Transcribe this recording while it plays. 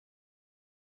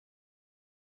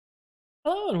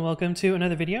Hello and welcome to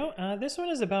another video. This one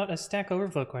is about a Stack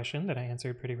Overflow question that I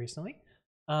answered pretty recently.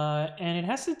 And it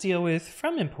has to deal with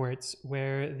from imports,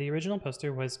 where the original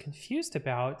poster was confused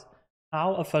about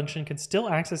how a function can still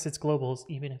access its globals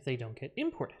even if they don't get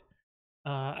imported.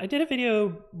 I did a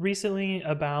video recently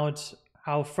about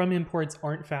how from imports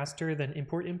aren't faster than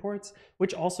import imports,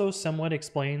 which also somewhat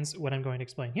explains what I'm going to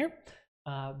explain here.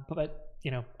 But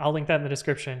I'll link that in the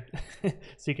description so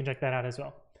you can check that out as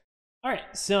well. All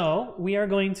right, so we are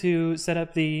going to set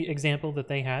up the example that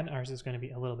they had. Ours is going to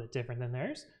be a little bit different than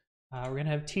theirs. We're going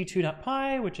to have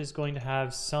t2.py, which is going to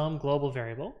have some global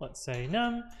variable, let's say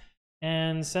num,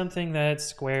 and something that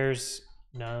squares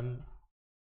num.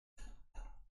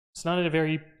 It's not a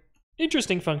very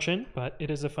interesting function, but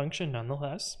it is a function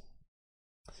nonetheless.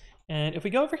 And if we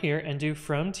go over here and do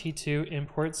from t2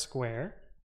 import square,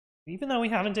 even though we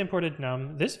haven't imported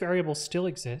num, this variable still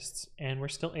exists, and we're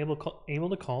still able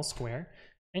to call square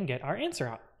and get our answer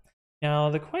out.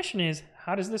 Now, the question is,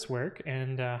 how does this work,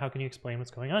 and how can you explain what's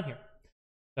going on here?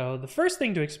 So the first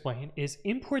thing to explain is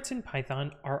imports in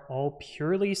Python are all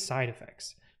purely side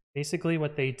effects. Basically,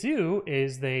 what they do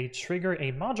is they trigger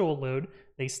a module load,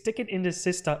 they stick it into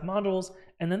sys.modules,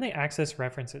 and then they access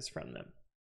references from them.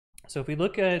 So if we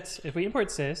import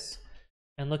sys,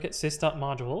 and look at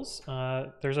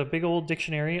sys.modules, there's a big old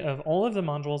dictionary of all of the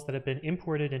modules that have been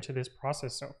imported into this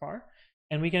process so far.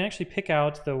 And we can actually pick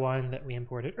out the one that we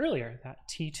imported earlier, that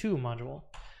t2 module.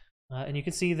 And you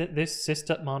can see that this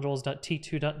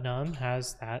sys.modules.t2.num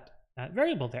has that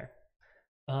variable there.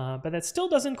 But that still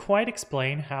doesn't quite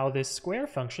explain how this square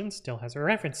function still has a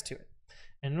reference to it.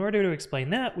 And in order to explain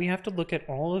that, we have to look at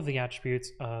all of the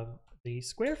attributes of the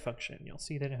square function. You'll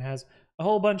see that it has a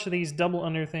whole bunch of these double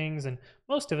under things, and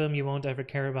most of them you won't ever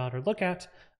care about or look at.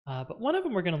 But one of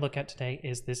them we're going to look at today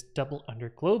is this double under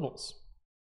globals.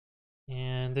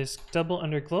 And this double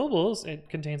under globals, it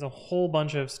contains a whole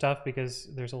bunch of stuff because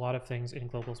there's a lot of things in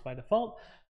globals by default.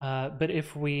 But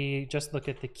if we just look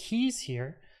at the keys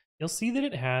here, you'll see that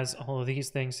it has all of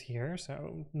these things here.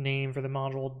 So name for the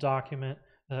module, document,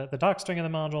 the doc string of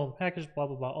the module, the package, blah,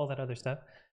 blah, blah, all that other stuff.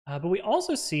 But we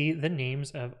also see the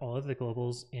names of all of the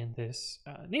globals in this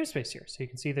namespace here. So you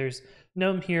can see there's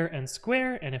num here and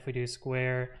square, and if we do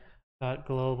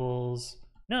square.globals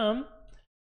num,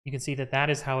 you can see that that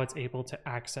is how it's able to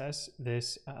access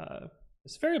this,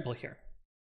 this variable here.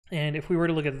 And if we were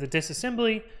to look at the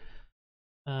disassembly,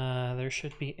 there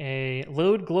should be a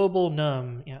load global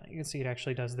num. Yeah, you can see it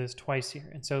actually does this twice here.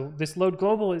 And so this load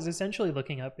global is essentially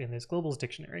looking up in this globals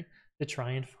dictionary to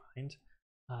try and find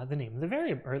the name of the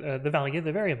variable, or the value of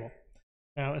the variable.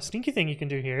 Now, a sneaky thing you can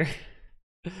do here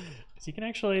is you can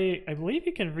actually, I believe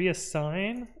you can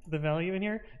reassign the value in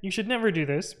here. You should never do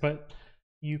this, but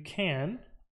you can.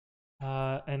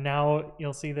 And now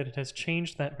you'll see that it has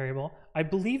changed that variable. I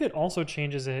believe it also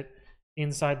changes it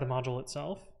inside the module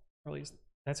itself, or at least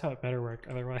that's how it better work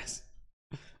otherwise.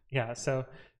 Yeah, so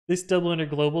this double under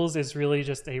globals is really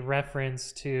just a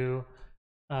reference to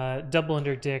double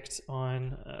under dict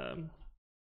on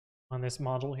this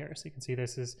module here. So you can see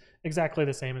this is exactly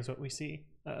the same as what we see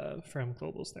from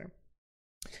globals there.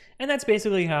 And that's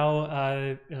basically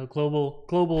how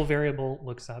global variable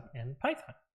looks up in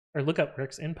Python, or lookup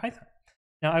works in Python.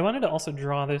 Now I wanted to also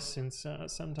draw this since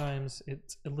sometimes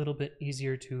it's a little bit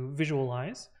easier to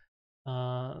visualize.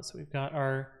 So we've got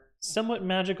our somewhat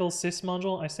magical sys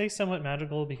module. I say somewhat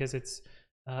magical because it's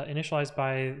initialized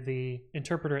by the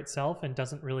interpreter itself and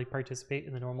doesn't really participate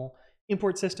in the normal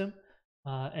import system.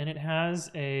 And it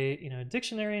has a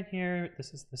dictionary in here.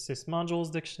 This is the sys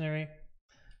modules dictionary.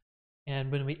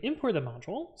 And when we import the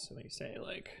module, so we say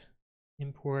like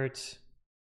import,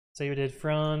 say we did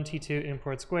from t2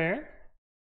 import square,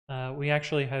 we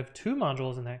actually have two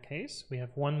modules in that case. We have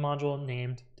one module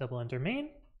named double under main,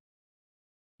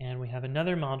 and we have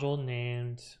another module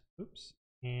named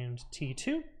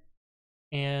t2.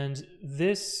 And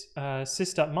this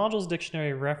sys.modules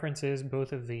dictionary references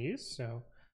both of these. So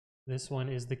this one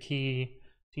is the key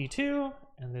t2,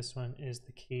 and this one is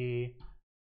the key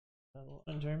double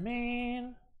under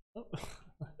main. Oh,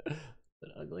 a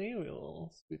bit ugly.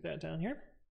 We'll scoot that down here.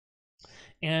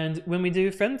 And when we do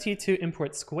from t2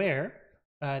 import square,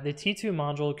 the t2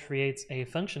 module creates a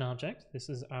function object. This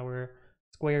is our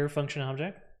square function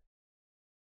object.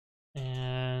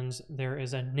 And there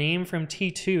is a name from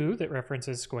t2 that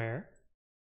references square.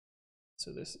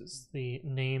 So this is the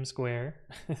name square.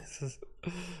 This is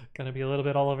going to be a little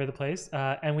bit all over the place.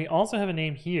 And we also have a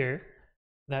name here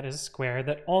that is square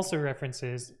that also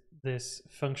references this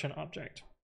function object.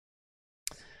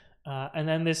 And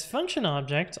then this function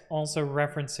object also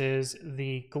references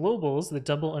the globals, the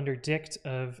double under dict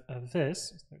of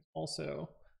this. There's also,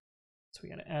 so we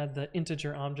got to add the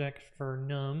integer object for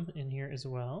num in here as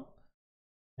well.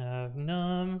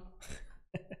 Num.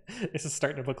 This is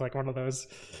starting to look like one of those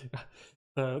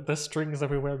the strings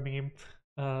everywhere meme.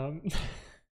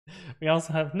 We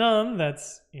also have num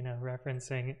that's, you know,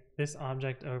 referencing this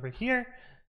object over here,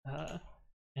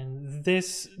 and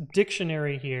this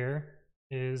dictionary here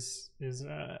is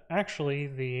actually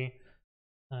the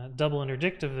double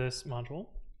interdict of this module,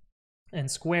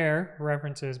 and square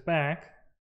references back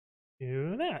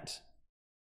to that.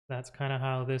 That's kind of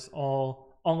how this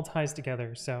all ties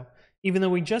together. So even though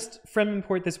we just from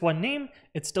import this one name,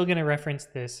 it's still going to reference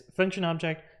this function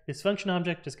object. This function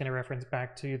object is going to reference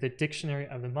back to the dictionary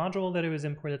of the module that it was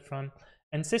imported from.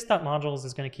 And sys.modules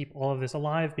is going to keep all of this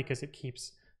alive because it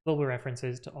keeps global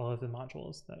references to all of the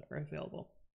modules that are available.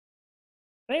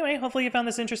 But anyway, hopefully you found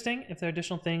this interesting. If there are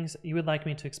additional things you would like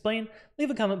me to explain,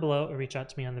 leave a comment below or reach out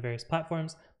to me on the various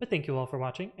platforms. But thank you all for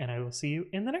watching, and I will see you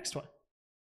in the next one.